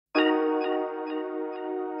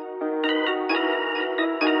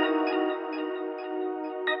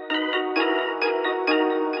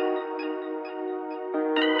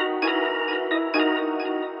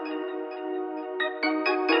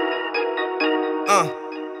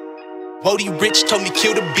Bodie Rich told me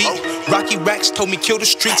kill the beat. Rocky Racks told me kill the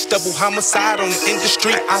streets. Double homicide on the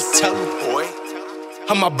industry. I tell them,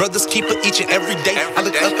 how my brothers keeper each and every day. I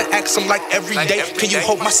look up and ask them like every day. Can you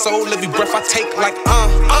hold my soul every breath I take? Like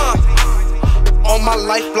on my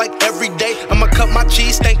life like every day. I'ma cut my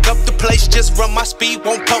cheese, stank up the place. Just run my speed,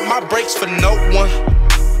 won't pump my brakes for no one.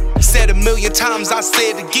 Said a million times, I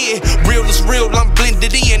say it again. Real is real, I'm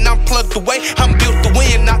blended in. I'm plugged away, I'm built to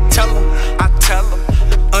win. I tell them.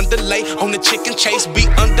 Underlay on the chicken chase, be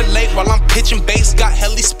underlay while I'm pitching bass. Got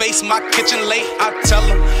heli space, my kitchen late. I tell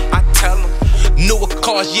them. Newer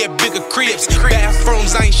cars, yeah, bigger cribs.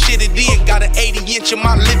 Bathrooms, I ain't shitted in. Got an 80-inch in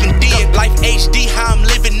my living den. Life HD, how I'm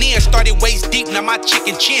living in. Started waist deep, now my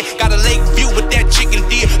chicken chin. Got a lake view with that chicken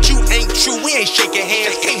deer. You ain't true, we ain't shaking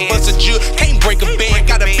hands. Can't bust a jug, can't break a band.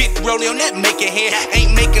 Got a big rollie on that making hand.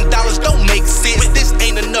 Ain't making dollars, don't make sense. This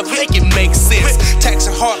ain't enough, make it make sense.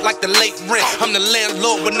 Taxing hard like the late rent. I'm the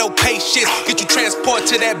landlord with no patience. Get you transport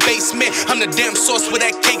to that basement. I'm the damn source with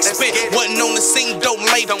that cake spent. Wasn't on the scene, don't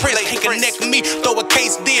lay prints. Can't connect me, throw a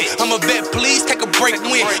case then. I'm a vet, please take a break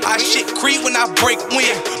win. I shit creed when I break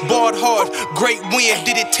win. Barred hard, great win.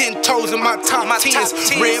 Did it 10 toes in my top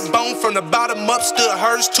 10s. Red bone from the bottom up, stood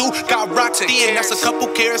hers too. Got rocked in, that's a couple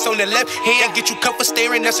carats on the left hand. Get you couple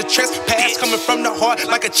staring, that's a trespass. Coming from the heart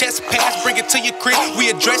like a chest pass. Bring it to your crib,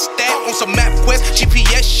 we address that on some map quest.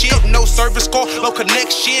 GPS shit, no service call, no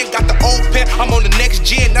connection. Got the old pen, I'm on the next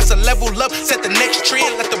gen. That's a level up, set the next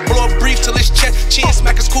trend. Let the blow breathe till it's chest chin.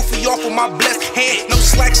 Smack his koofy off with my blessed hand. No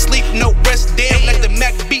slack sleep, no rest, damn. Let the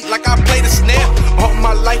Mac beat like I play the snare. All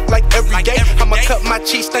my life like every day. I'ma cut my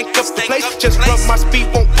cheese, stank up the place. Just run my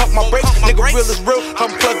speed, won't pump my brakes. Nigga real is real,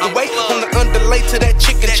 I'm plugged away. On the underlay to that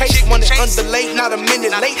chicken chase. Want it underlay, not a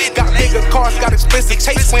minute late. Got bigger cars, got expensive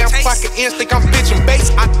taste. When I'm clocking ends, think I'm bitching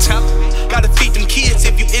bass. I tell them, gotta feed them kids.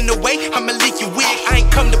 If you in the way, I'ma leak your wig. I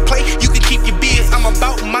ain't come to play, you can keep your biz. I'm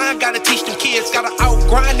about mine, gotta teach them kids. Gotta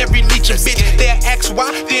outgrind every leeching bitch. They'll ask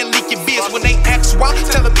why, then leak your biz. When they ask why,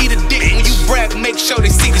 tell them eat a dick. When you brag, make sure they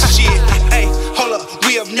see the shit. Hey, hold up,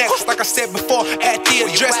 we up next. Like I said before, at the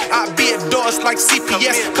address, I be at doors like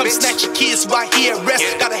CPS. Come snatch your kids while he at rest.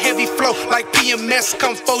 Got a heavy flow like PMS.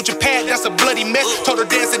 Come fold your pad, that's a bloody mess. Told her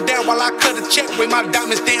dancing down while I cut a check. With my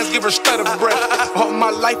diamonds dance, give her stutter breath. All my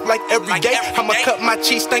life like every day. I'ma cut my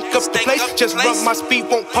cheese, stank up the place. Just run my speed,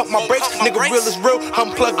 won't pump my brakes. Nigga real is real,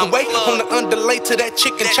 I'm plugged away. On the underlay to that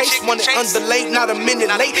chicken chase. Want it underlay, not a minute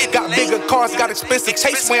late. Got bigger cars, got expensive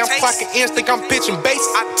taste. When I'm clocking ends, think I'm pitching bass.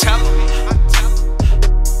 I tell them.